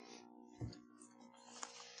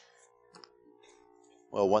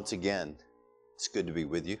Well, once again, it's good to be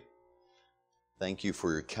with you. Thank you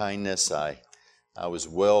for your kindness. I was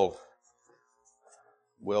well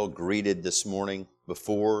greeted this morning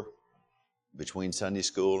between Sunday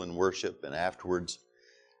school and worship, and afterwards.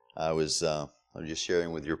 I was just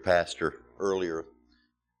sharing with your pastor earlier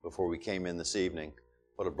before we came in this evening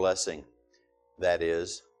what a blessing that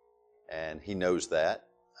is, and he knows that.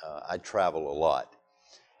 I travel a lot.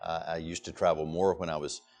 I used to travel more when I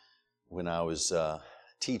was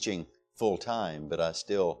teaching full time, but I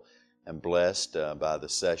still am blessed by the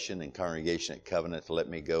session and congregation at Covenant to let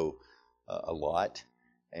me go a lot,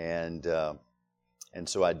 and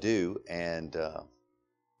so I do, and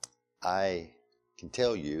I can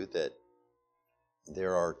tell you that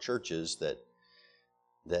there are churches that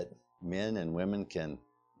men and women can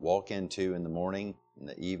walk into in the morning, in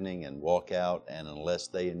the evening, and walk out, and unless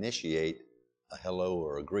they initiate a hello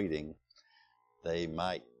or a greeting, they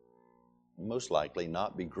might most likely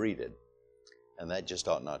not be greeted, and that just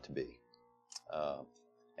ought not to be.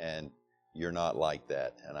 And you're not like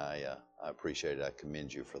that, and I appreciate it. I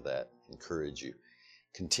commend you for that. Encourage you.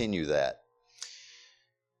 Continue that.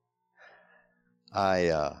 I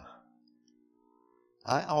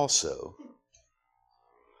also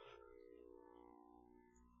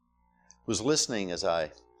was listening as I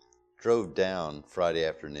drove down Friday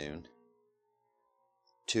afternoon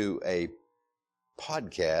to a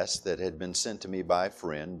podcast that had been sent to me by a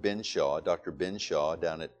friend, Ben Shaw, Dr. Ben Shaw,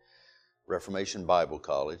 down at Reformation Bible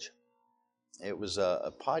College. It was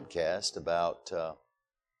a podcast about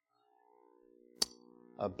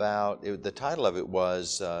the title of it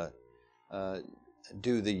was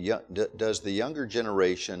Does the Younger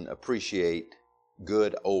Generation Appreciate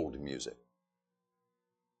Good Old Music?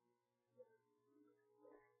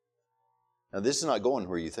 Now, this is not going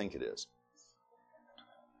where you think it is.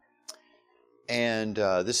 And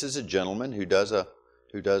this is a gentleman who does a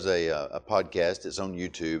podcast. It's on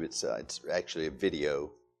YouTube. It's actually a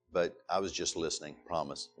video, but I was just listening.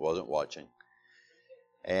 Promise, wasn't watching.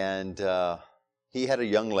 And he had a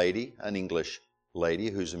young lady, an English lady,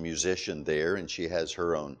 who's a musician there, and she has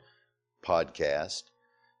her own podcast.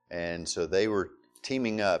 And so they were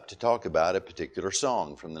teaming up to talk about a particular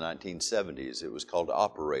song from the 1970s. It was called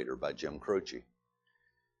 "Operator" by Jim Croce,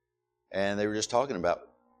 and they were just talking about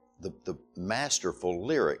the masterful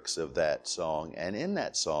lyrics of that song. And in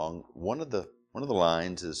that song, one of the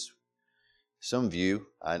lines is, some of you,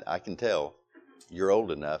 I can tell, you're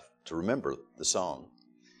old enough to remember the song,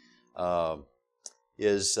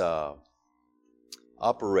 is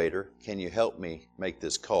 "Operator, can you help me make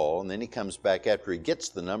this call?" And then he comes back after he gets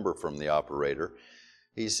the number from the operator.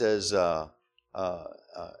 He says,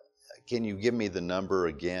 "Can you give me the number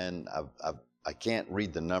again? I can't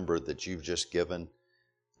read the number that you've just given.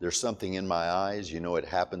 There's something in my eyes. You know it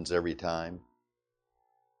happens every time."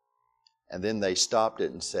 And then they stopped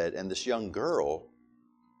it and said, and this young girl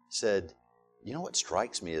said, "You know what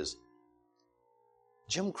strikes me is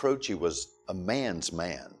Jim Croce was a man's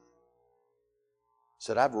man."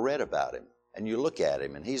 Said, "I've read about him, and you look at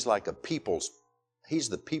him, and he's like he's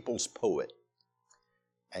the people's poet.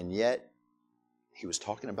 And yet, he was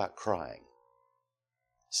talking about crying.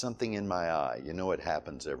 Something in my eye, you know it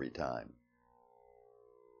happens every time."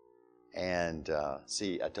 And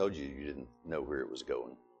see, I told you didn't know where it was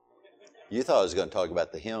going. You thought I was going to talk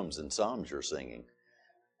about the hymns and psalms you're singing.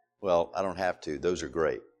 Well, I don't have to. Those are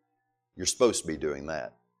great. You're supposed to be doing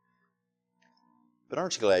that. But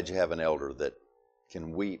aren't you glad you have an elder that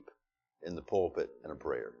can weep in the pulpit in a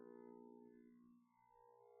prayer?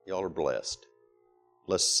 Y'all are blessed.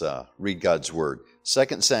 Let's read God's Word.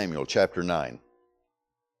 2 Samuel chapter 9.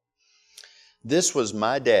 This was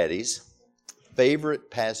my daddy's favorite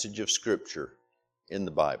passage of Scripture in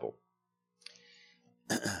the Bible.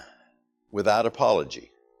 Without apology.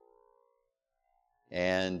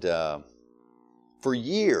 And for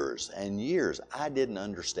years and years, I didn't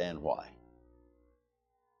understand why.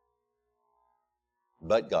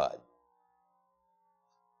 But God.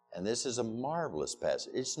 And this is a marvelous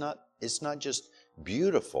passage. It's not just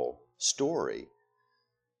beautiful story,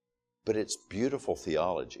 but it's beautiful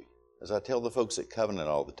theology. As I tell the folks at Covenant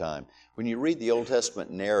all the time, when you read the Old Testament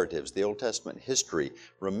narratives, the Old Testament history,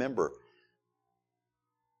 remember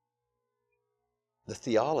the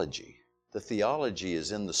theology. The theology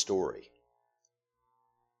is in the story.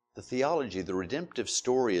 The theology, the redemptive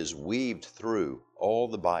story, is weaved through all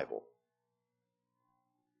the Bible.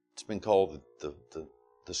 It's been called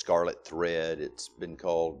the scarlet thread. It's been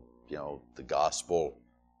called, the gospel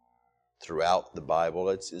throughout the Bible.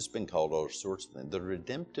 It's been called all sorts of things. The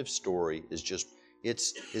redemptive story is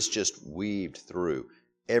just weaved through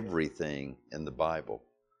everything in the Bible.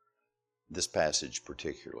 this passage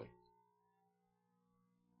particularly.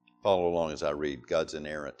 Follow along as I read God's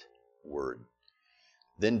inerrant word.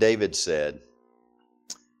 Then David said,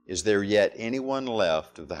 "Is there yet anyone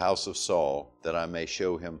left of the house of Saul that I may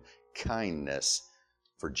show him kindness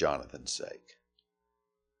for Jonathan's sake?"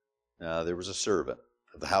 Now there was a servant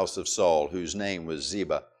of the house of Saul whose name was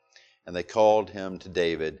Ziba, and they called him to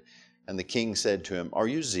David, and the king said to him, "Are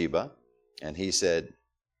you Ziba?" And he said,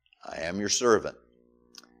 "I am your servant."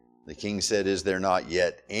 The king said, "Is there not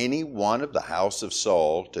yet any one of the house of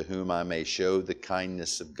Saul to whom I may show the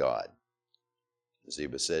kindness of God?"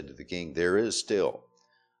 Ziba said to the king, "There is still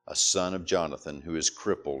a son of Jonathan who is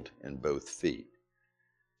crippled in both feet."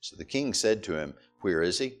 So the king said to him, "Where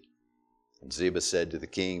is he?" And Ziba said to the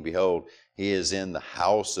king, "Behold, he is in the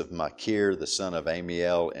house of Machir, the son of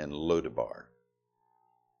Amiel, in Lodabar."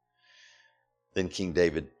 Then King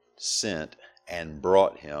David sent and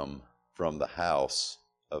brought him from the house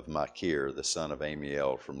of Machir, the son of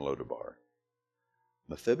Amiel, from Lodabar.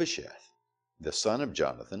 Mephibosheth, the son of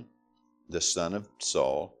Jonathan, the son of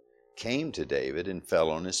Saul, came to David and fell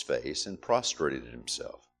on his face and prostrated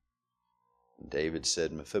himself. And David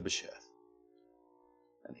said, "Mephibosheth."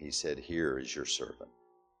 And he said, "Here is your servant."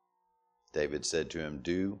 David said to him,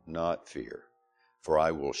 "Do not fear, for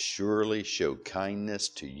I will surely show kindness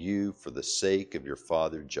to you for the sake of your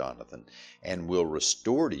father Jonathan, and will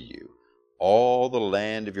restore to you all the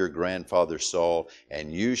land of your grandfather Saul,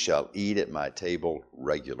 and you shall eat at my table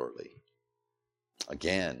regularly."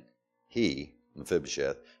 Again, he,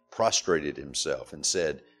 Mephibosheth, prostrated himself and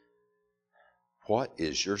said, "What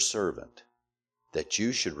is your servant, that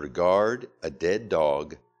you should regard a dead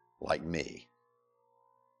dog like me?"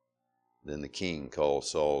 Then the king called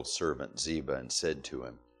Saul's servant Ziba and said to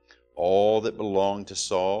him, "All that belonged to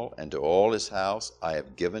Saul and to all his house I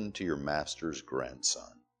have given to your master's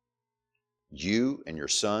grandson. You and your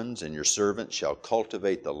sons and your servants shall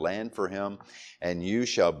cultivate the land for him, and you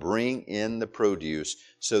shall bring in the produce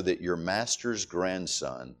so that your master's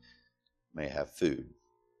grandson may have food.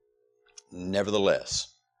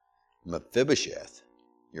 Nevertheless, Mephibosheth,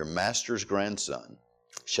 your master's grandson,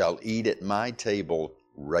 shall eat at my table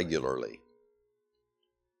regularly."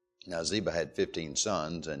 Now Ziba had 15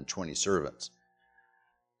 sons and 20 servants.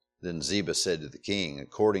 Then Ziba said to the king,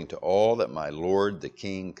 "According to all that my lord the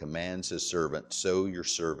king commands his servant, so your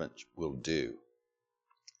servant will do."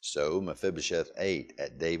 So Mephibosheth ate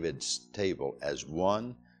at David's table as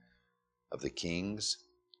one of the king's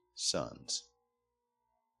sons.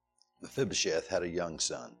 Mephibosheth had a young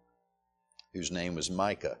son, whose name was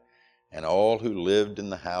Micah, and all who lived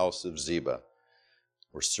in the house of Ziba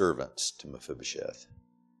were servants to Mephibosheth.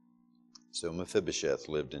 So Mephibosheth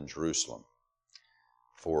lived in Jerusalem,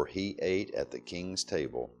 for he ate at the king's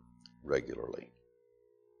table regularly.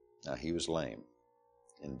 Now he was lame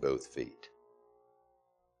in both feet.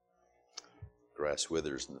 Grass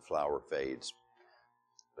withers and the flower fades.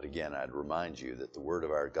 But again, I'd remind you that the word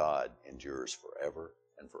of our God endures forever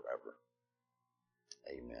and forever.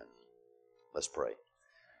 Amen. Let's pray.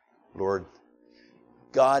 Lord,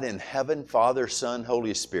 God in heaven, Father, Son,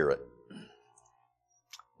 Holy Spirit,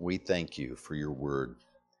 we thank you for your word.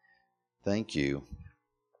 Thank you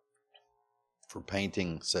for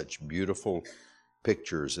painting such beautiful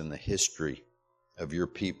pictures in the history of your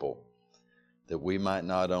people, that we might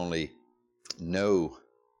not only know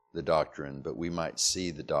the doctrine, but we might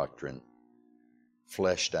see the doctrine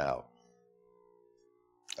fleshed out,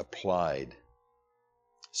 applied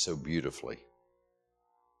so beautifully.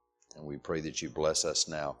 And we pray that you bless us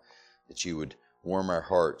now, that you would warm our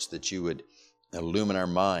hearts, that you would illumine our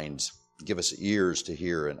minds, give us ears to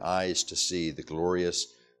hear and eyes to see the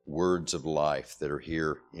glorious words of life that are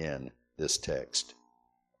here in this text.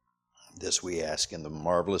 This we ask in the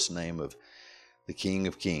marvelous name of the King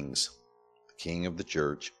of Kings, the King of the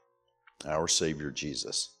church, our Savior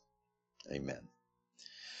Jesus. Amen.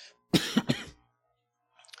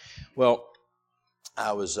 Well,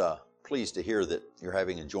 I was pleased to hear that you're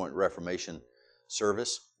having a joint Reformation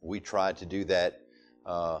service. We try to do that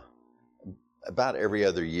about every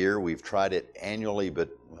other year. We've tried it annually, but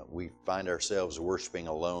we find ourselves worshiping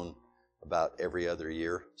alone about every other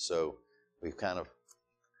year. So we've kind of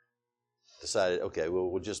decided, okay, well,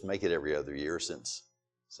 we'll just make it every other year since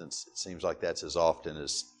it seems like that's as often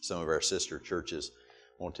as some of our sister churches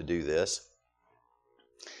want to do this.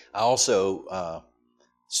 I also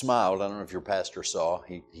smiled. I don't know if your pastor saw.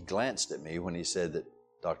 He glanced at me when he said that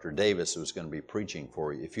Dr. Davis was going to be preaching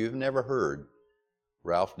for you. If you've never heard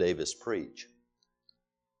Ralph Davis preach,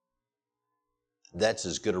 that's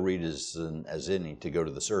as good a read as any to go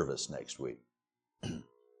to the service next week.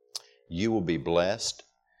 You will be blessed,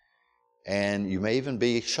 And you may even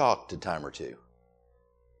be shocked a time or two.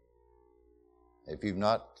 If you've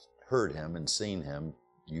not heard him and seen him,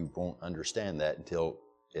 you won't understand that until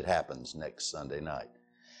it happens next Sunday night.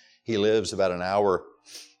 He lives about an hour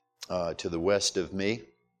to the west of me.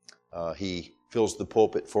 He fills the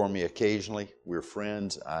pulpit for me occasionally. We're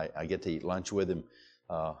friends. I get to eat lunch with him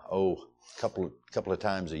a couple of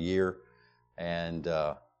times a year, and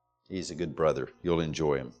he's a good brother. You'll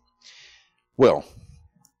enjoy him. Well,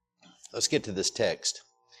 let's get to this text.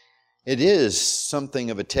 It is something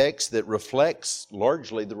of a text that reflects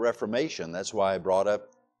largely the Reformation. That's why I brought up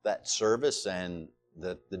that service and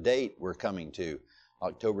the date we're coming to,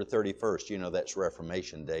 October 31st. You know, that's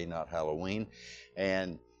Reformation Day, not Halloween.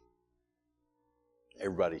 And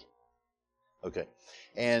everybody, okay.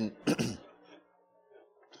 And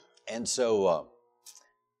so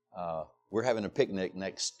we're having a picnic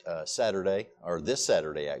next Saturday, or this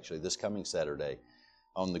Saturday actually, this coming Saturday,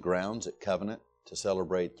 on the grounds at Covenant to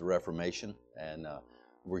celebrate the Reformation. And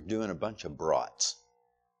we're doing a bunch of brats.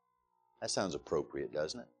 That sounds appropriate,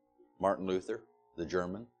 doesn't it? Martin Luther, the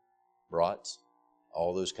German, brats,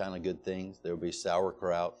 all those kind of good things. There'll be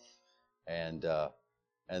sauerkraut, and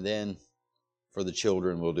then for the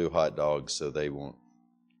children we'll do hot dogs so they won't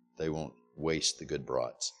waste the good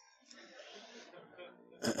brats.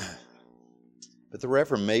 But the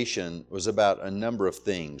Reformation was about a number of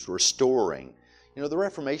things, restoring. You know, the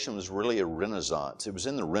Reformation was really a renaissance. It was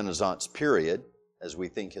in the Renaissance period, as we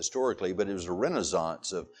think historically, but it was a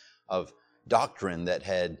renaissance of doctrine that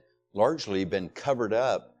had largely been covered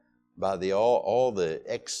up by all the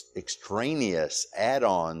extraneous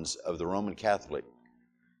add-ons of the Roman Catholic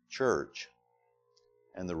Church.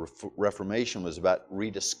 And the Reformation was about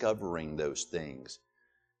rediscovering those things.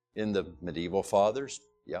 In the medieval fathers,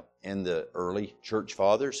 yeah. In the early church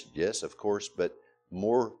fathers, yes, of course, but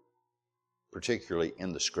more particularly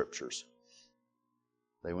in the Scriptures.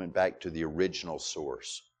 They went back to the original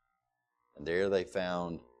source. And there they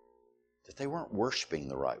found that they weren't worshiping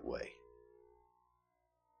the right way.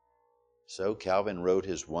 So Calvin wrote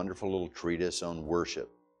his wonderful little treatise on worship.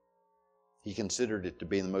 He considered it to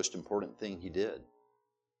be the most important thing he did.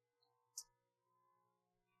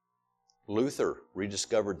 Luther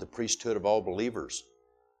rediscovered the priesthood of all believers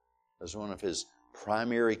as one of his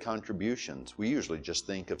primary contributions. We usually just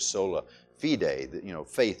think of sola fide,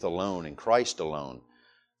 faith alone in Christ alone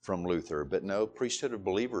from Luther. But no, priesthood of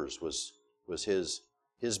believers was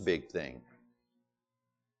his big thing.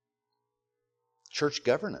 Church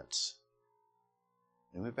governance.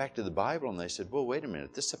 They went back to the Bible and they said, well, wait a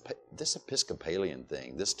minute, this Episcopalian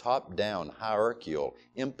thing, this top-down hierarchical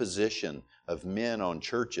imposition of men on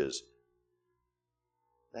churches,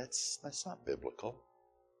 that's not biblical.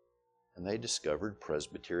 And they discovered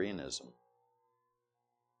Presbyterianism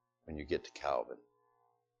when you get to Calvin.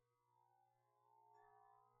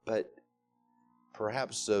 But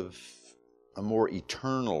perhaps of a more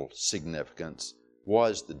eternal significance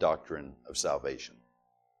was the doctrine of salvation.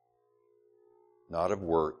 Not of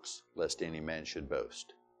works, lest any man should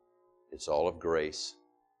boast. It's all of grace,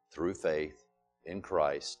 through faith, in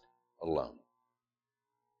Christ alone.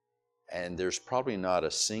 And there's probably not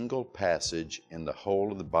a single passage in the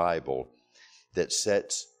whole of the Bible that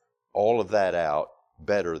sets all of that out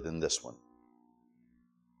better than this one.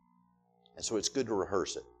 And so it's good to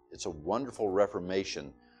rehearse it. It's a wonderful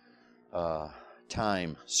Reformation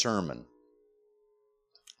time sermon.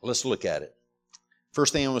 Let's look at it.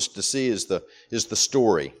 First thing I want us to see is the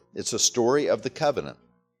story. It's a story of the covenant.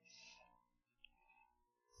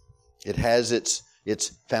 It has its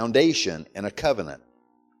foundation in a covenant.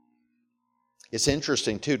 It's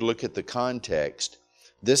interesting, too, to look at the context.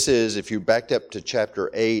 This is, if you backed up to chapter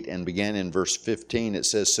 8 and began in verse 15, it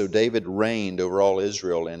says, "So David reigned over all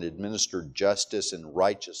Israel and administered justice and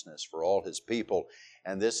righteousness for all his people."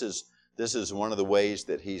 And this is one of the ways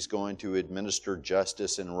that he's going to administer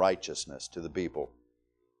justice and righteousness to the people,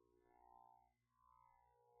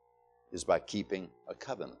 is by keeping a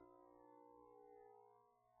covenant.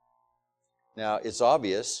 Now, it's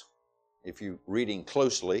obvious, if you're reading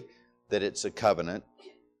closely, that it's a covenant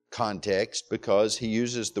context because he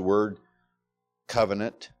uses the word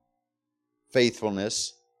covenant,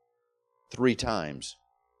 faithfulness, 3 times.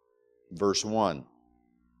 Verse 1.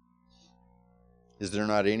 "Is there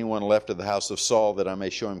not anyone left of the house of Saul that I may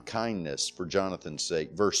show him kindness for Jonathan's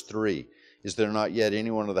sake?" Verse 3. "Is there not yet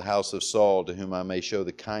anyone of the house of Saul to whom I may show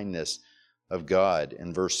the kindness of God?"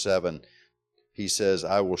 In verse 7, he says,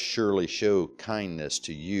 "I will surely show kindness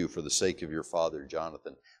to you for the sake of your father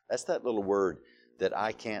Jonathan." That's that little word that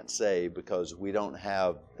I can't say because we don't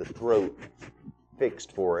have the throat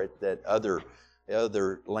fixed for it that other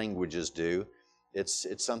languages do.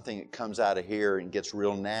 It's something that comes out of here and gets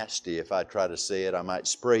real nasty. If I try to say it, I might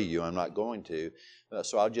spray you. I'm not going to.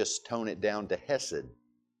 So I'll just tone it down to hesed.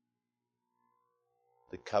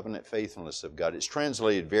 The covenant faithfulness of God. It's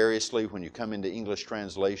translated variously when you come into English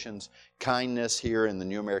translations. Kindness here in the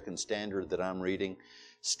New American Standard that I'm reading.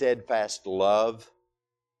 Steadfast love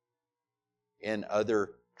in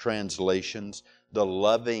other translations. The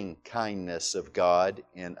loving kindness of God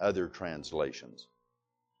in other translations.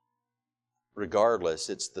 Regardless,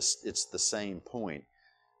 it's the same point.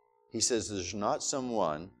 He says, there's not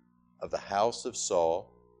someone of the house of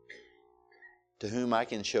Saul to whom I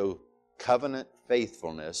can show covenant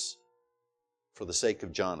faithfulness for the sake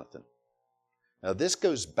of Jonathan. Now this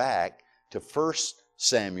goes back to 1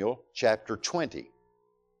 Samuel chapter 20.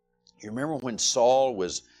 You remember when Saul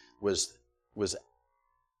was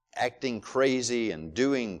acting crazy and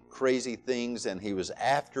doing crazy things, and he was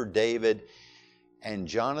after David, and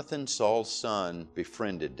Jonathan, Saul's son,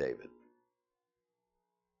 befriended David.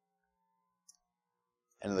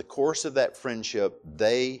 And in the course of that friendship,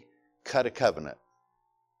 they cut a covenant.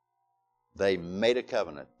 They made a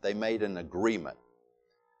covenant. They made an agreement.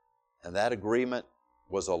 And that agreement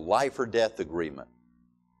was a life or death agreement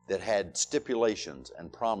that had stipulations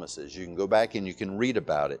and promises. You can go back and you can read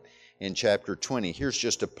about it in chapter 20. Here's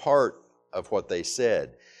just a part of what they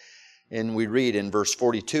said. And we read in verse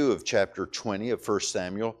 42 of chapter 20 of 1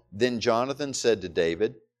 Samuel, Then Jonathan said to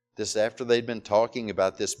David, this after they'd been talking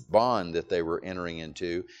about this bond that they were entering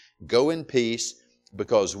into, Go in peace,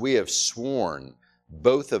 because we have sworn,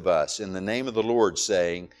 both of us, in the name of the Lord,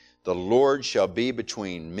 saying, The Lord shall be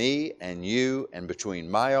between me and you, and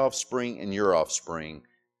between my offspring and your offspring,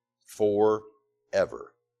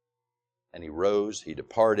 forever. And he rose, he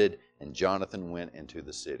departed, and Jonathan went into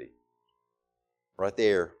the city. Right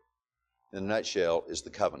there, in a nutshell, is the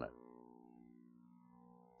covenant.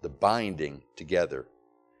 The binding together.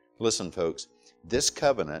 Listen, folks, this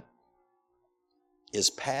covenant is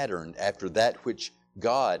patterned after that which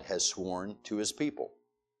God has sworn to His people.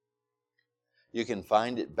 You can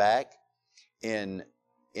find it back in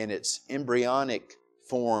its embryonic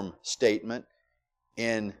form statement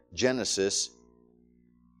in Genesis,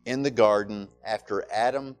 in the garden, after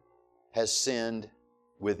Adam has sinned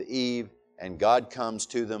with Eve, and God comes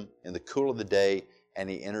to them in the cool of the day, and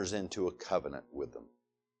He enters into a covenant with them.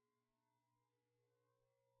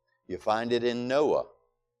 You find it in Noah,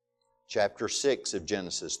 chapter 6 of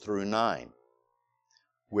Genesis through 9.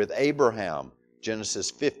 With Abraham, Genesis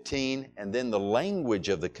 15, and then the language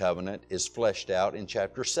of the covenant is fleshed out in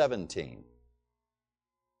chapter 17.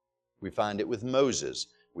 We find it with Moses.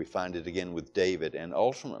 We find it again with David, and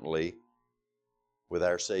ultimately with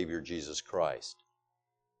our Savior Jesus Christ.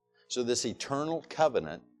 So this eternal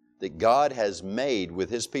covenant that God has made with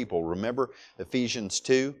His people, remember Ephesians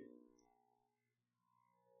 2,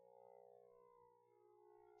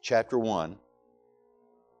 chapter 1,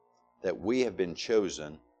 that we have been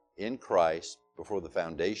chosen in Christ before the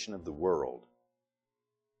foundation of the world.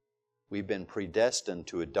 We've been predestined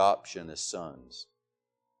to adoption as sons.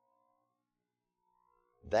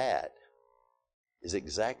 That is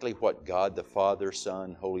exactly what God the Father,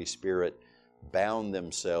 Son, Holy Spirit bound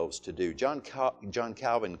themselves to do. John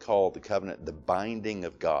Calvin called the covenant the binding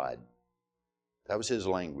of God. That was his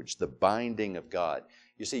language, the binding of God.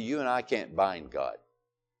 You see, you and I can't bind God,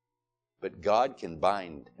 but God can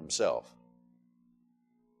bind Himself.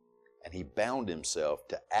 And He bound Himself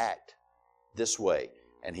to act this way.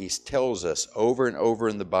 And He tells us over and over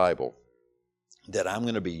in the Bible that I'm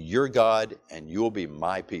going to be your God and you'll be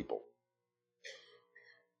my people.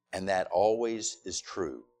 And that always is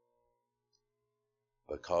true,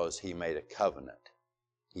 because He made a covenant.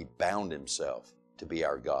 He bound Himself to be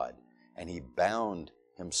our God, and He bound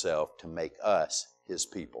Himself to make us His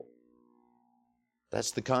people.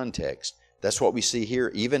 That's the context. That's what we see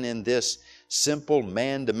here. Even in this simple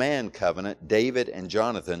man-to-man covenant, David and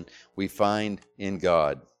Jonathan, we find in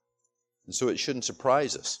God. And so it shouldn't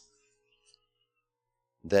surprise us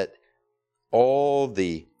that all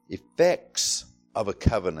the effects of a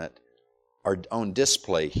covenant are on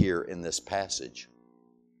display here in this passage.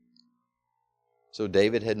 So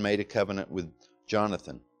David had made a covenant with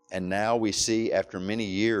Jonathan, and now we see after many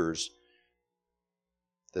years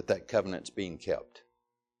that covenant's being kept.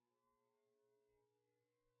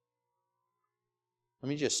 Let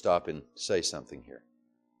me just stop and say something here.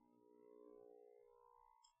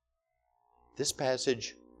 This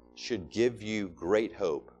passage should give you great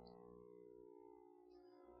hope.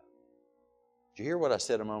 Did you hear what I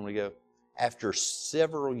said a moment ago? After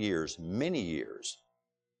several years, many years,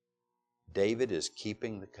 David is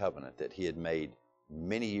keeping the covenant that he had made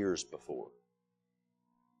many years before.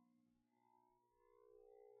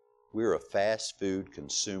 We're a fast food,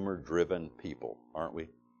 consumer-driven people, aren't we?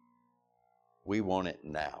 We want it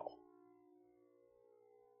now.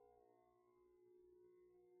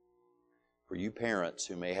 For you parents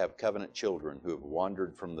who may have covenant children who have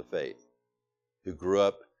wandered from the faith, who grew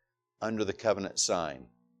up under the covenant sign,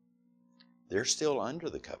 they're still under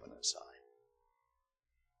the covenant sign.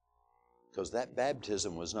 Because that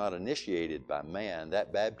baptism was not initiated by man,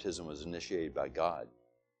 that baptism was initiated by God.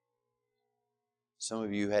 Some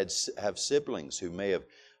of you have siblings who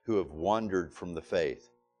have wandered from the faith,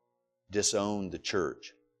 disowned the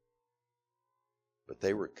church, but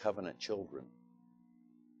they were covenant children.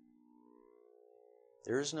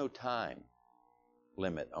 There is no time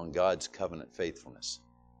limit on God's covenant faithfulness.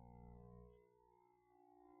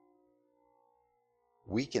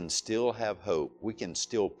 We can still have hope. We can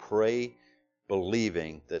still pray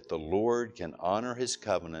believing that the Lord can honor His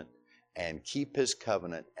covenant and keep His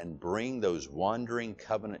covenant and bring those wandering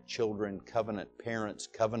covenant children, covenant parents,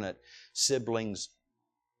 covenant siblings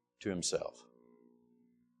to Himself.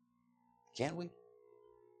 Can't we?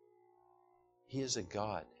 He is a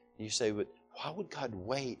God. You say, but why would God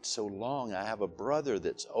wait so long? I have a brother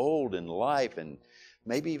that's old in life and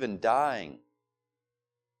maybe even dying.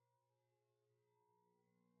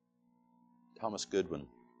 Thomas Goodwin,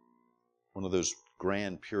 one of those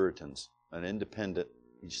grand Puritans, an independent.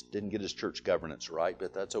 He just didn't get his church governance right,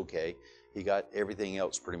 but that's okay. He got everything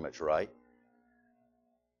else pretty much right.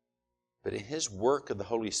 But in his work of the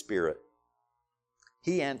Holy Spirit,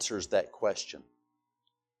 he answers that question.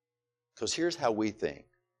 Because here's how we think.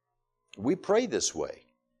 We pray this way.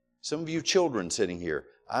 Some of you children sitting here,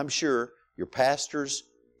 I'm sure your pastors,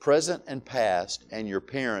 present and past, and your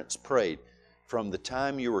parents prayed from the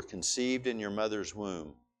time you were conceived in your mother's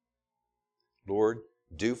womb. Lord,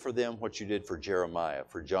 do for them what you did for Jeremiah,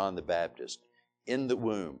 for John the Baptist. In the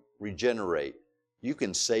womb, regenerate. You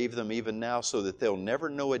can save them even now so that they'll never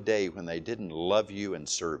know a day when they didn't love you and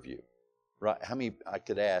serve you. Right? How many I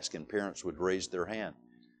could ask and parents would raise their hand?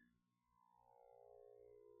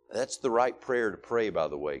 That's the right prayer to pray, by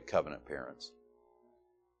the way, covenant parents.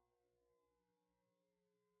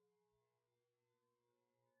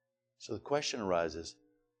 So the question arises,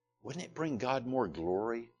 wouldn't it bring God more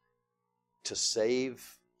glory to save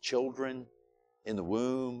children in the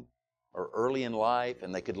womb or early in life,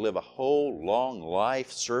 and they could live a whole long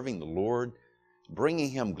life serving the Lord, bringing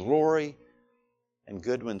Him glory? And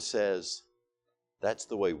Goodwin says, that's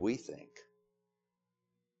the way we think.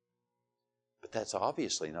 But that's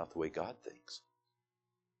obviously not the way God thinks.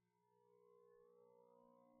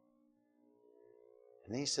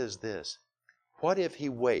 And then he says this, what if He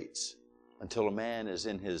waits until a man is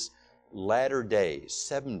in his latter days,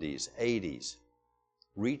 70s, 80s,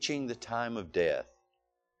 reaching the time of death,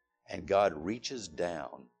 and God reaches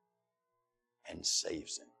down and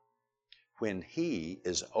saves him, when he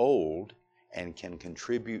is old and can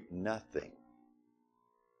contribute nothing?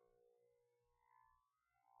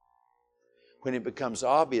 When it becomes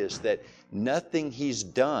obvious that nothing he's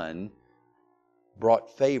done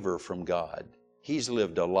brought favor from God. He's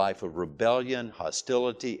lived a life of rebellion,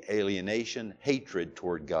 hostility, alienation, hatred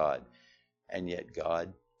toward God. And yet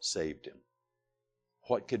God saved him.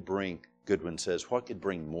 What could bring, Goodwin says, what could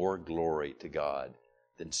bring more glory to God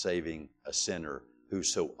than saving a sinner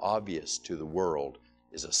who's so obvious to the world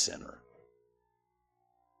is a sinner?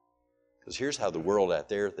 Because here's how the world out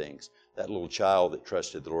there thinks. That little child that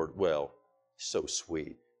trusted the Lord, well, so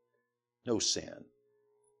sweet. No sin.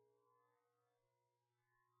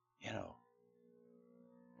 You know,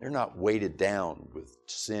 they're not weighted down with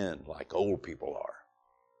sin like old people are.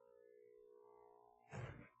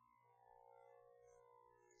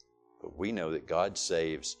 But we know that God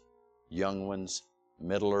saves young ones,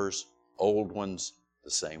 middlers, old ones the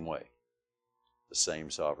same way. The same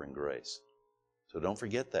sovereign grace. So don't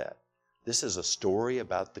forget that. This is a story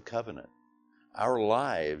about the covenant. Our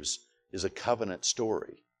lives is a covenant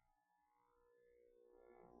story.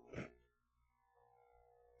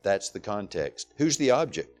 That's the context. Who's the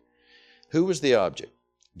object? Who was the object?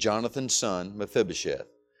 Jonathan's son, Mephibosheth.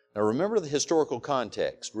 Now remember the historical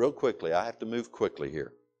context real quickly. I have to move quickly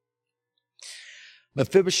here.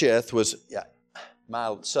 Mephibosheth was,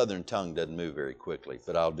 my southern tongue doesn't move very quickly,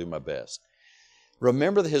 but I'll do my best.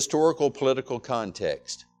 Remember the historical political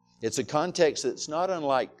context. It's a context that's not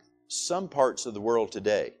unlike some parts of the world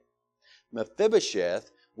today.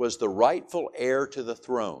 Mephibosheth was the rightful heir to the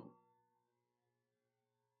throne.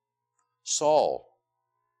 Saul.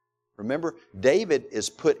 Remember, David is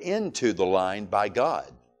put into the line by God.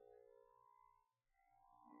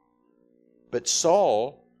 But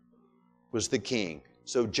Saul was the king.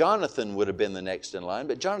 So Jonathan would have been the next in line,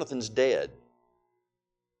 but Jonathan's dead.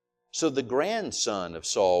 So the grandson of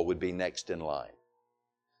Saul would be next in line.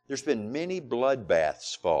 There's been many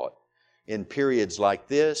bloodbaths fought in periods like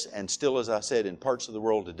this, and still, as I said, in parts of the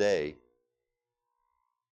world today,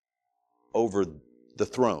 over the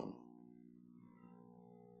throne.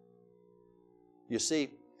 You see,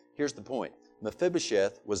 here's the point.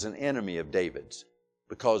 Mephibosheth was an enemy of David's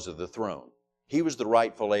because of the throne. He was the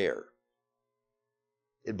rightful heir.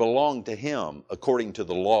 It belonged to him according to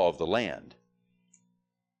the law of the land.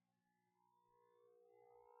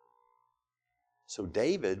 So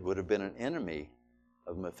David would have been an enemy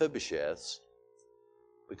of Mephibosheth's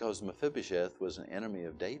because Mephibosheth was an enemy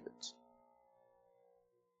of David's.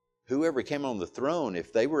 Whoever came on the throne,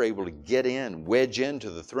 if they were able to get in, wedge into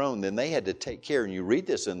the throne, then they had to take care, and you read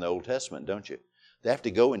this in the Old Testament, don't you? They have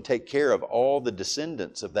to go and take care of all the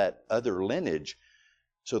descendants of that other lineage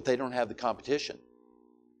so that they don't have the competition.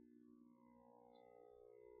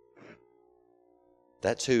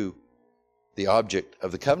 That's who the object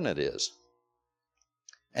of the covenant is.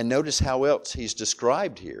 And notice how else he's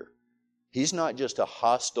described here. He's not just a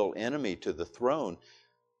hostile enemy to the throne,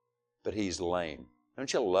 but he's lame.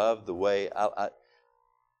 Don't you love the way,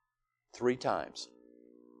 3 times,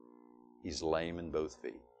 he's lame in both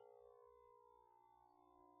feet.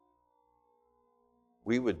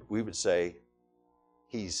 We would say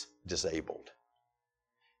he's disabled.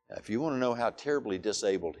 Now, if you want to know how terribly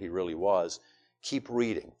disabled he really was, keep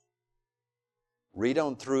reading. Read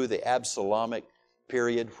on through the Absalomic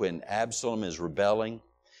period when Absalom is rebelling,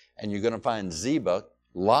 and you're going to find Ziba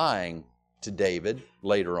lying to David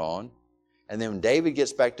later on. And then when David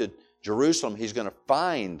gets back to Jerusalem, he's going to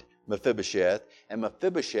find Mephibosheth, and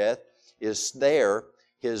Mephibosheth is there.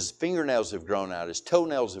 His fingernails have grown out, his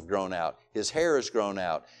toenails have grown out, his hair has grown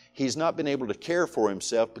out. He's not been able to care for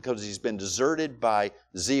himself because he's been deserted by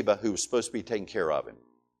Ziba, who was supposed to be taking care of him.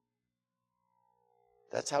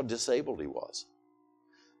 That's how disabled he was.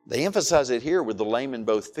 They emphasize it here with the lame in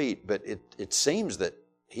both feet, but it seems that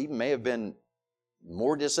he may have been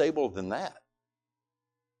more disabled than that.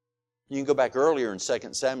 You can go back earlier in 2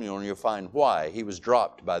 Samuel and you'll find why. He was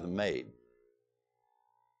dropped by the maid.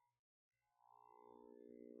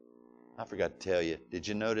 I forgot to tell you, did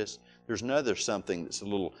you notice? There's another something that's a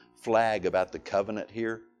little flag about the covenant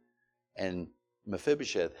here. And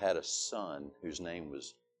Mephibosheth had a son whose name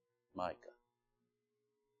was Micah.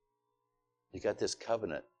 You got this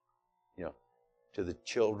covenant, to the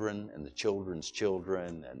children and the children's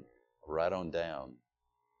children and right on down.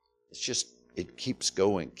 It's just, it keeps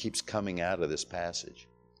going, keeps coming out of this passage.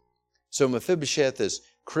 So Mephibosheth is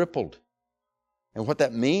crippled. And what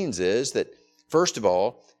that means is that, first of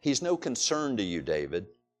all, he's no concern to you, David,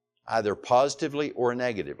 either positively or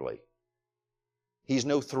negatively. He's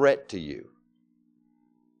no threat to you.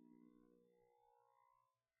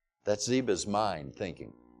 That's Ziba's mind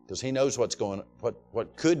thinking, because he knows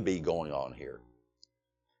what could be going on here.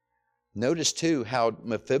 Notice, too, how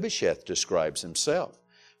Mephibosheth describes himself.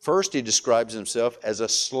 First, he describes himself as a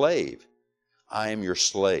slave. I am your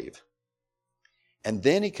slave. And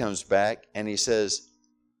then he comes back and he says,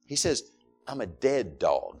 I'm a dead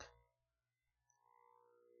dog.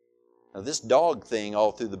 Now, this dog thing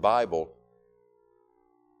all through the Bible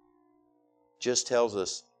just tells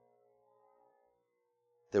us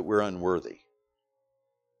that we're unworthy.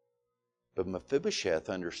 But Mephibosheth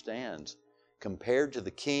understands, compared to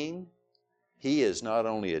the king, he is not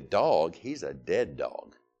only a dog, he's a dead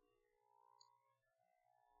dog.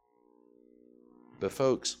 But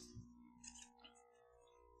folks,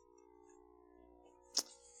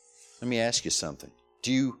 let me ask you something.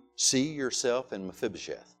 Do you see yourself in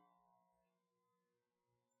Mephibosheth?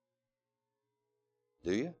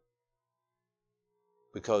 Do you?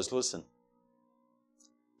 Because listen,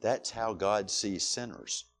 that's how God sees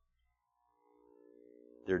sinners.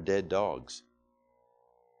 They're dead dogs.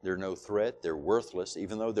 They're no threat. They're worthless.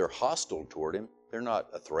 Even though they're hostile toward Him, they're not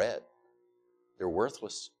a threat. They're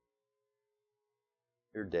worthless.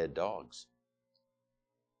 They're dead dogs.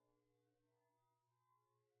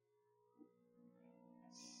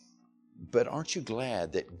 But aren't you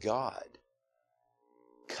glad that God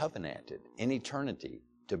covenanted in eternity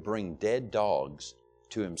to bring dead dogs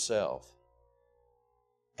to Himself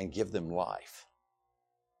and give them life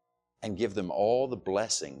and give them all the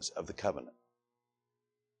blessings of the covenant?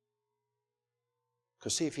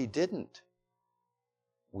 Because see, if He didn't,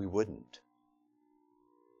 we wouldn't.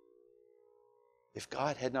 If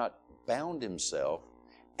God had not bound Himself,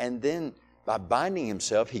 and then by binding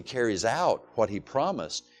Himself, He carries out what He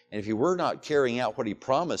promised, and if He were not carrying out what He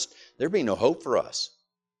promised, there'd be no hope for us.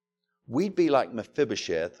 We'd be like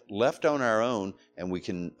Mephibosheth, left on our own, and we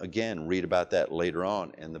can, again, read about that later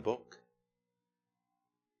on in the book.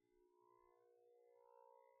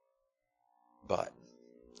 but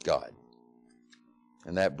God.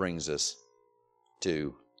 And that brings us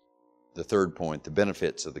to the third point, the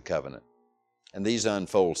benefits of the covenant. And these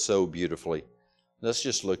unfold so beautifully. Let's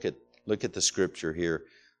just look at the scripture here.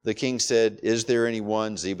 The king said, "Is there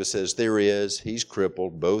anyone?" Ziba says, "There is. He's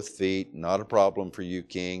crippled, both feet. Not a problem for you,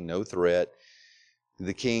 king. No threat."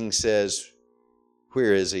 The king says,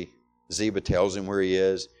 "Where is he?" Ziba tells him where he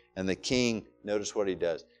is. And the king, notice what he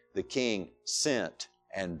does. The king sent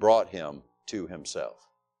and brought him to himself.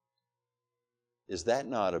 Is that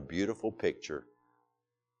not a beautiful picture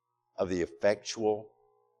of the effectual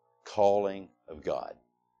calling of God?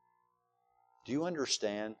 Do you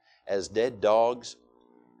understand? As dead dogs,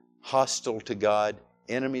 hostile to God,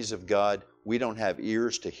 enemies of God, we don't have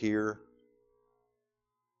ears to hear.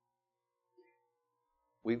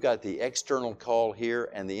 We've got the external call here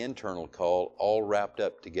and the internal call all wrapped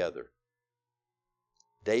up together.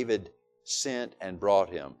 David sent and brought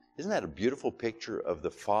him. Isn't that a beautiful picture of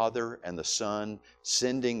the Father and the Son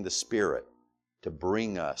sending the Spirit to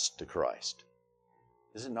bring us to Christ?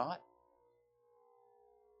 Is it not?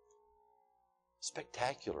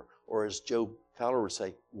 Spectacular. Or as Joe Fowler would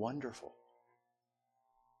say, wonderful.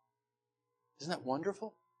 Isn't that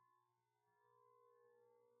wonderful?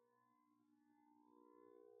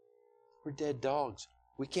 We're dead dogs.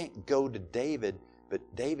 We can't go to David,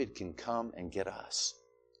 but David can come and get us.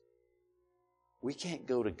 We can't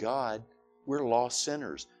go to God. We're lost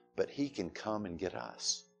sinners, but He can come and get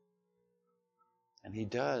us. And He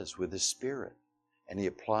does with His Spirit. And He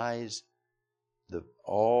applies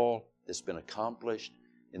all that's been accomplished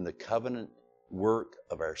in the covenant work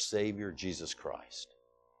of our Savior, Jesus Christ.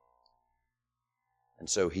 And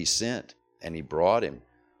so He sent and He brought him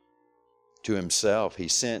to Himself. He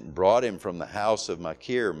sent and brought him from the house of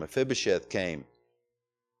Machir. Mephibosheth came.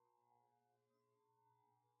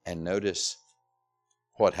 And notice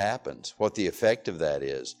what happens, what the effect of that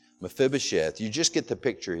is. Mephibosheth, you just get the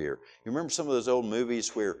picture here. You remember some of those old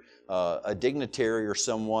movies where a dignitary or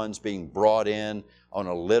someone's being brought in on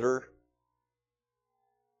a litter?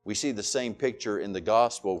 We see the same picture in the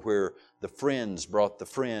gospel where the friends brought the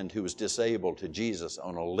friend who was disabled to Jesus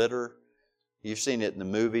on a litter. You've seen it in the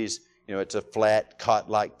movies. You know, it's a flat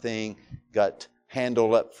cot-like thing, got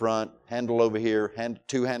handle up front, handle over here,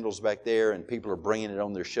 two handles back there, and people are bringing it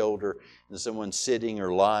on their shoulder, and someone's sitting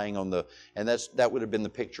or lying on the, and that would have been the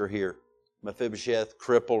picture here. Mephibosheth,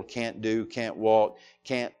 crippled, can't walk,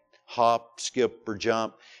 can't hop, skip, or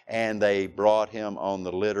jump, and they brought him on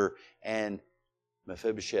the litter, and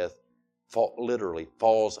Mephibosheth literally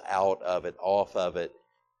falls out of it, off of it,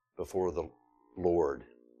 before the Lord,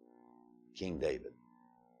 King David.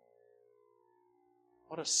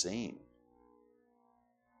 What a scene.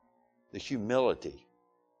 The humility.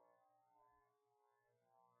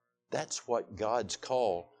 That's what God's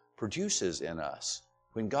call produces in us.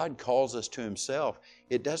 When God calls us to Himself,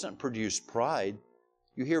 it doesn't produce pride.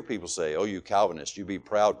 You hear people say, "Oh, you Calvinists, you be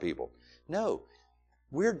proud people." No,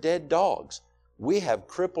 we're dead dogs. We have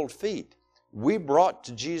crippled feet. We brought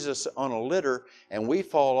to Jesus on a litter, and we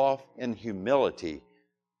fall off in humility,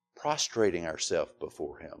 prostrating ourselves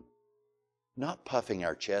before Him, not puffing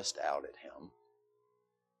our chest out at Him.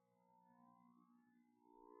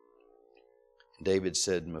 David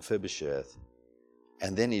said, "Mephibosheth,"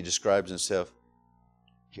 and then he describes himself,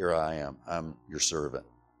 "Here I am, I'm your servant."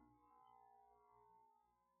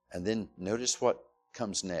 And then notice what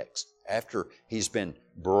comes next. After he's been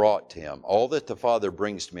brought to him, all that the Father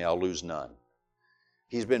brings to me, I'll lose none.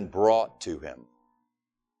 He's been brought to him.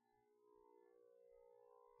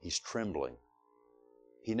 He's trembling.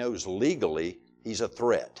 He knows legally he's a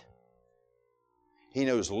threat. He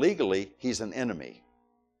knows legally he's an enemy.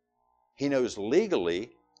 He knows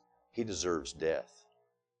legally he deserves death.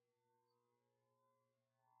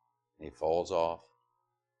 And he falls off.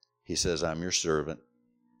 He says, "I'm your servant."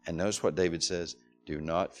 And notice what David says, "Do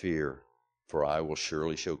not fear, for I will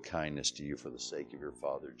surely show kindness to you for the sake of your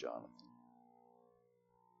father Jonathan."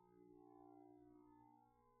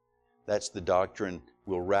 That's the doctrine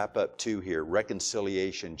we'll wrap up to here.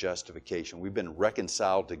 Reconciliation, justification. We've been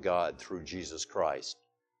reconciled to God through Jesus Christ.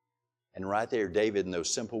 And right there, David, in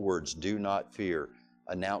those simple words, "Do not fear,"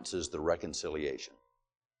 announces the reconciliation.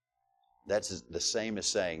 That's the same as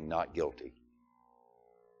saying not guilty.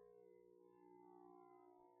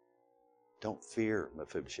 Don't fear,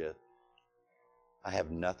 Mephibosheth. I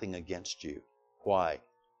have nothing against you. Why?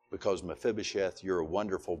 Because Mephibosheth, you're a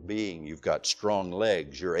wonderful being. You've got strong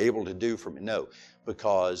legs. You're able to do for me. No,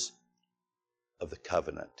 because of the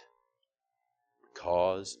covenant.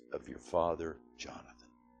 Because of your father, Jonathan.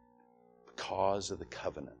 Because of the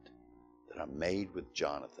covenant that I made with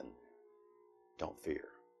Jonathan. Don't fear.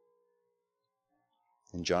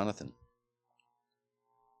 And Jonathan.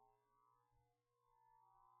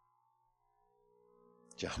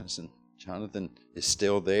 Jonathan is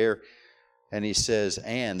still there. And he says,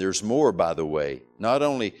 and there's more, by the way. Not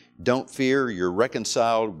only don't fear, you're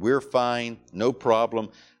reconciled, we're fine, no problem.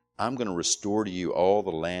 I'm going to restore to you all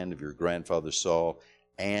the land of your grandfather Saul,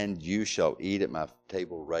 and you shall eat at my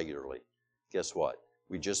table regularly. Guess what?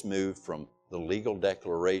 We just moved from the legal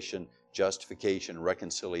declaration, justification,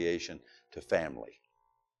 reconciliation to family.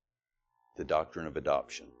 The doctrine of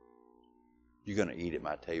adoption. You're going to eat at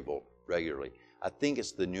my table regularly. I think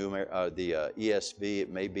it's the ESV, it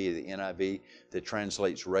may be the NIV, that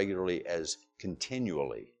translates regularly as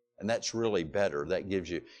continually. And that's really better. That gives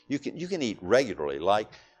you can eat regularly, like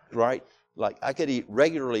I could eat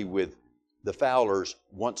regularly with the Fowlers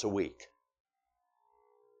once a week.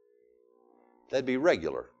 That'd be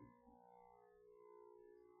regular.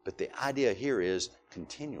 But the idea here is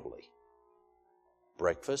continually.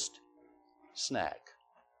 Breakfast, snack.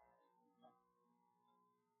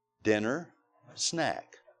 Dinner,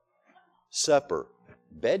 snack. Supper,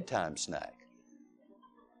 bedtime snack.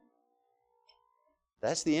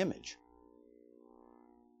 That's the image.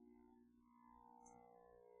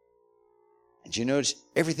 And you notice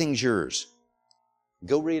everything's yours.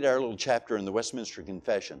 Go read our little chapter in the Westminster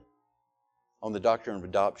Confession on the doctrine of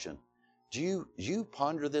adoption. Do you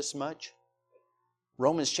ponder this much?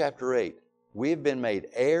 Romans chapter 8. We have been made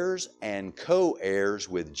heirs and co-heirs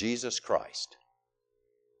with Jesus Christ.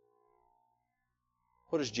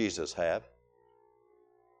 What does Jesus have?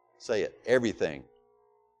 Say it. Everything.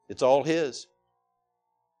 It's all His.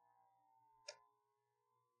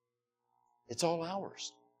 It's all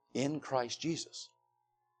ours in Christ Jesus.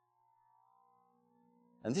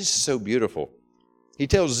 And this is so beautiful. He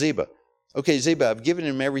tells Ziba, okay, Ziba, I've given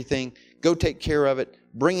him everything. Go take care of it.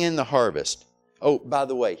 Bring in the harvest. Oh, by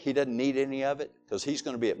the way, he doesn't need any of it because he's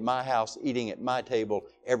going to be at my house eating at my table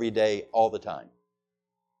every day, all the time.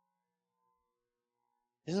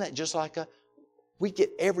 Isn't that just like we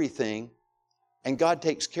get everything and God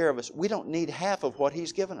takes care of us. We don't need half of what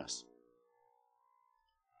He's given us.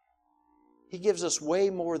 He gives us way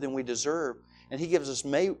more than we deserve, and He gives us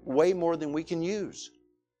way more than we can use.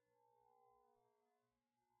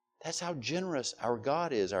 That's how generous our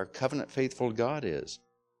God is, our covenant-faithful God is.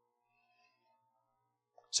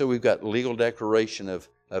 So we've got legal declaration of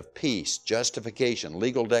peace, justification,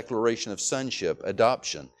 legal declaration of sonship,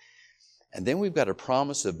 adoption. And then we've got a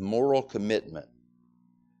promise of moral commitment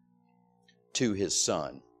to His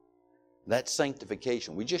Son. That's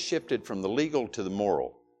sanctification. We just shifted from the legal to the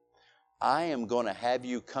moral. I am going to have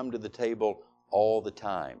you come to the table all the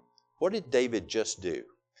time. What did David just do?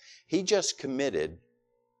 He just committed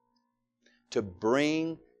to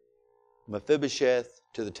bring Mephibosheth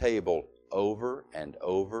to the table over and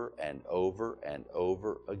over and over and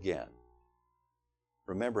over again.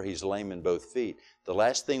 Remember, he's lame in both feet. The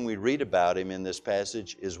last thing we read about him in this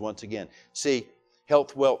passage is once again, see,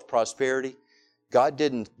 health, wealth, prosperity. God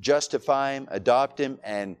didn't justify him, adopt him,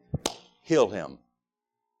 and heal him.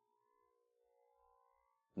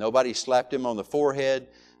 Nobody slapped him on the forehead.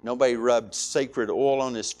 Nobody rubbed sacred oil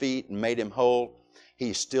on his feet and made him whole.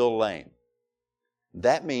 He's still lame.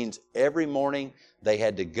 That means every morning they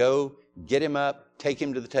had to go, get him up, take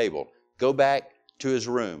him to the table, go back to his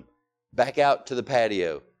room, back out to the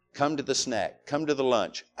patio, come to the snack, come to the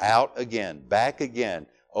lunch, out again, back again,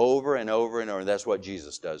 over and over and over. That's what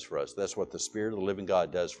Jesus does for us. That's what the Spirit of the living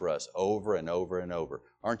God does for us, over and over and over.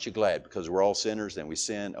 Aren't you glad? Because we're all sinners and we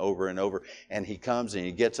sin over and over. And He comes and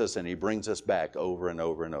He gets us and He brings us back over and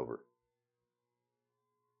over and over.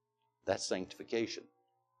 That's sanctification.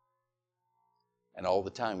 And all the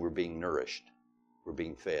time we're being nourished. We're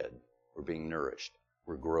being fed. We're being nourished.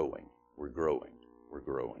 We're growing. We're growing. We're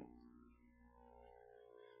growing.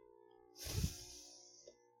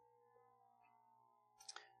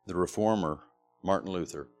 The reformer, Martin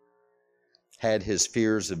Luther, had his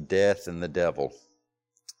fears of death and the devil.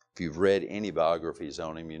 If you've read any biographies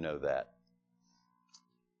on him, you know that.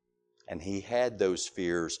 And he had those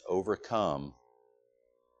fears overcome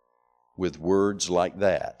with words like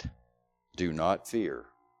that. Do not fear,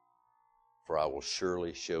 for I will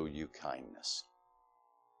surely show you kindness.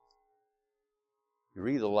 You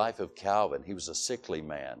read the life of Calvin. He was a sickly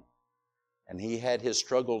man, and he had his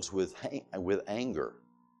struggles with anger.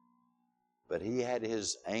 But he had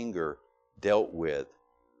his anger dealt with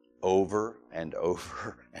over and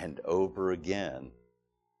over and over again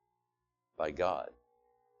by God.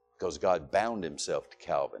 Because God bound Himself to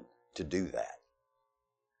Calvin to do that.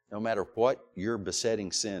 No matter what your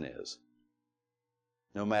besetting sin is,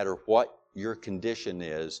 no matter what your condition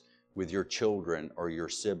is, with your children or your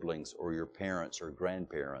siblings or your parents or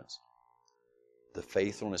grandparents, the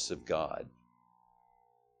faithfulness of God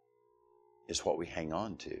is what we hang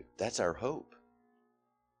on to. That's our hope.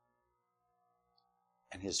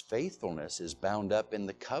 And His faithfulness is bound up in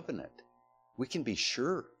the covenant. We can be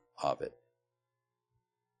sure of it.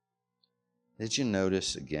 Did you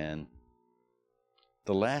notice again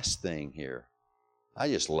the last thing here? I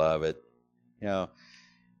just love it. You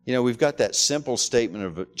know, we've got that simple statement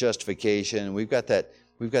of justification. We've got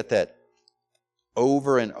that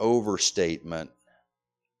over and over statement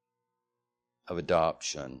of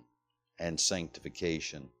adoption and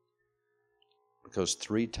sanctification. Because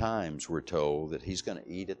 3 times we're told that He's going to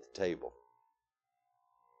eat at the table.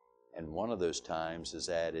 And one of those times is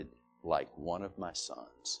added, like one of my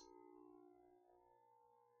sons.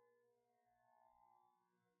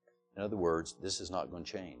 In other words, this is not going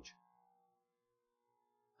to change.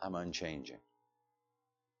 I'm unchanging.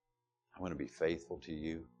 I'm going to be faithful to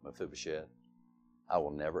you, Mephibosheth. I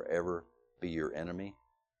will never, ever be your enemy.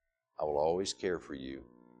 I will always care for you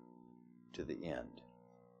to the end.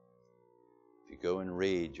 If you go and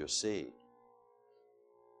read, you'll see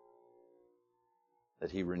that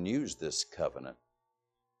He renews this covenant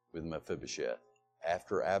with Mephibosheth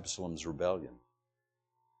after Absalom's rebellion.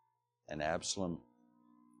 And Absalom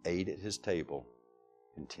ate at his table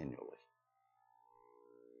continually.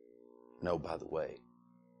 No, by the way,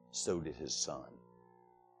 so did his son.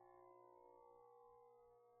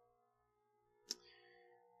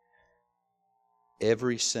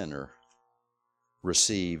 Every sinner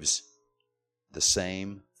receives the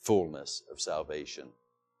same fullness of salvation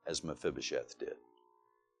as Mephibosheth did.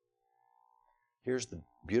 Here's the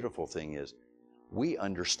beautiful thing is, we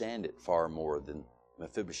understand it far more than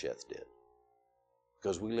Mephibosheth did.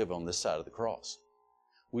 Because we live on this side of the cross.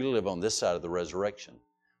 We live on this side of the resurrection.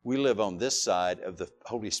 We live on this side of the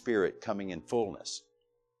Holy Spirit coming in fullness.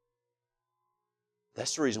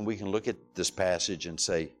 That's the reason we can look at this passage and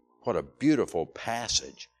say, what a beautiful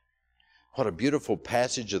passage. What a beautiful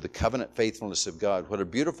passage of the covenant faithfulness of God. What a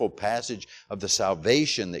beautiful passage of the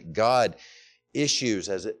salvation that God issues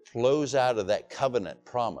as it flows out of that covenant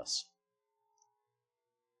promise.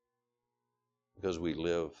 Because we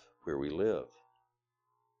live where we live.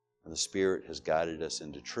 And the Spirit has guided us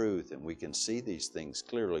into truth, and we can see these things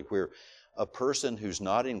clearly, where a person who's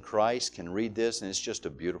not in Christ can read this, and it's just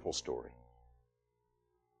a beautiful story.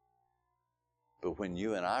 But when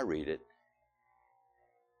you and I read it,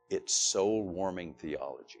 it's soul-warming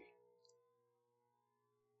theology.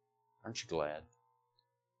 Aren't you glad?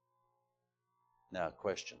 Now, a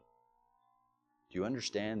question. Do you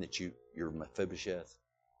understand that you're Mephibosheth?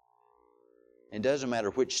 It doesn't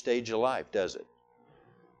matter which stage of life, does it?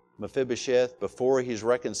 Mephibosheth before he's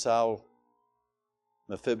reconciled,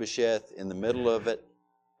 Mephibosheth in the middle of it,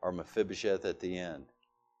 or Mephibosheth at the end.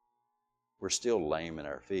 We're still lame in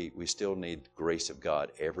our feet. We still need the grace of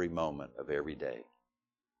God every moment of every day.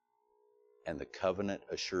 And the covenant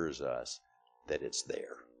assures us that it's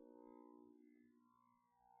there.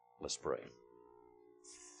 Let's pray.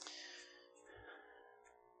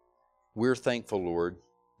 We're thankful, Lord,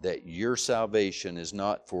 that your salvation is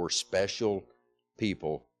not for special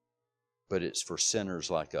people, but it's for sinners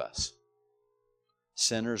like us.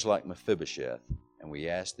 Sinners like Mephibosheth. And we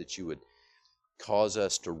ask that you would cause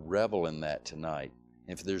us to revel in that tonight.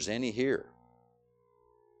 If there's any here,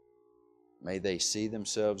 may they see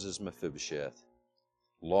themselves as Mephibosheth,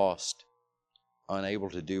 lost, unable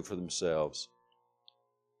to do for themselves.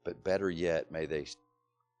 But better yet, may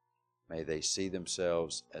they see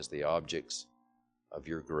themselves as the objects of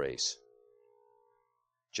your grace,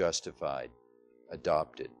 justified,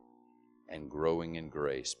 adopted, and growing in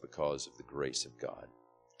grace because of the grace of God.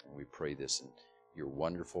 And we pray this in your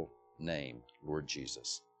wonderful name, Lord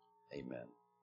Jesus. Amen.